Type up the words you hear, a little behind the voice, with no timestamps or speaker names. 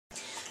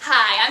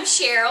I'm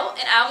Cheryl,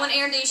 and I want to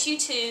introduce you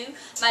to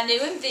my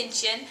new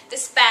invention, the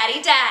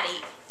Spatty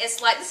Daddy.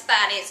 It's like the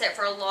Spatty, except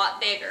for a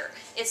lot bigger.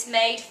 It's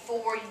made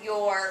for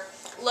your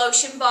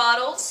lotion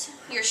bottles,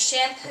 your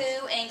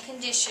shampoo and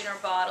conditioner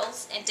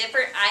bottles, and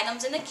different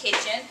items in the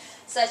kitchen,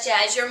 such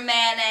as your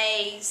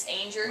mayonnaise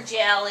and your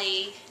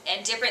jelly,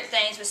 and different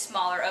things with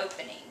smaller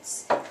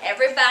openings.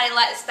 Everybody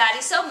liked the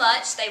Spatty so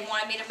much, they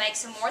wanted me to make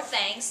some more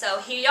things.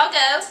 So here y'all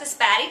go, the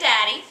Spatty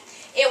Daddy.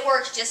 It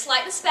works just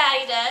like the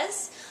Spatty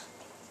does.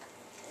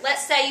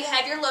 Let's say you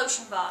have your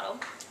lotion bottle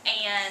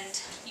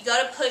and you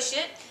go to push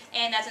it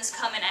and nothing's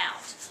coming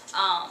out.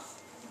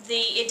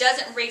 It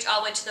doesn't reach all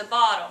the way to the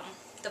bottom.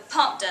 The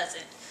pump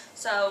doesn't.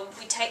 So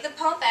we take the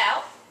pump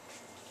out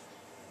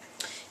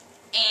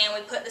and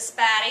we put the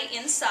Spatty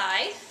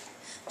inside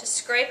to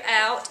scrape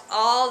out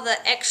all the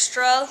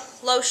extra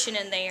lotion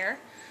in there.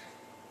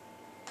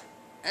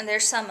 And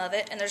there's some of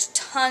it, and there's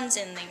tons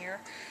in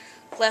there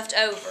left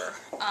over.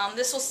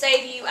 This will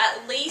save you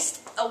at least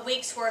a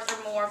week's worth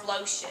or more of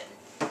lotion.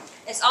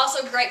 It's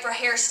also great for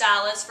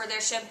hairstylists for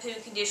their shampoo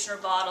conditioner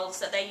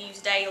bottles that they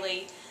use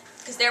daily,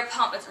 because their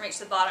pump doesn't reach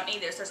the bottom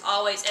either, so there's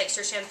always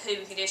extra shampoo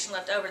and conditioner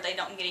left over they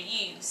don't get to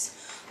use.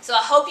 So I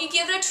hope you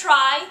give it a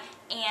try,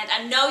 and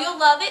I know you'll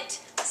love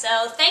it,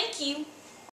 so thank you.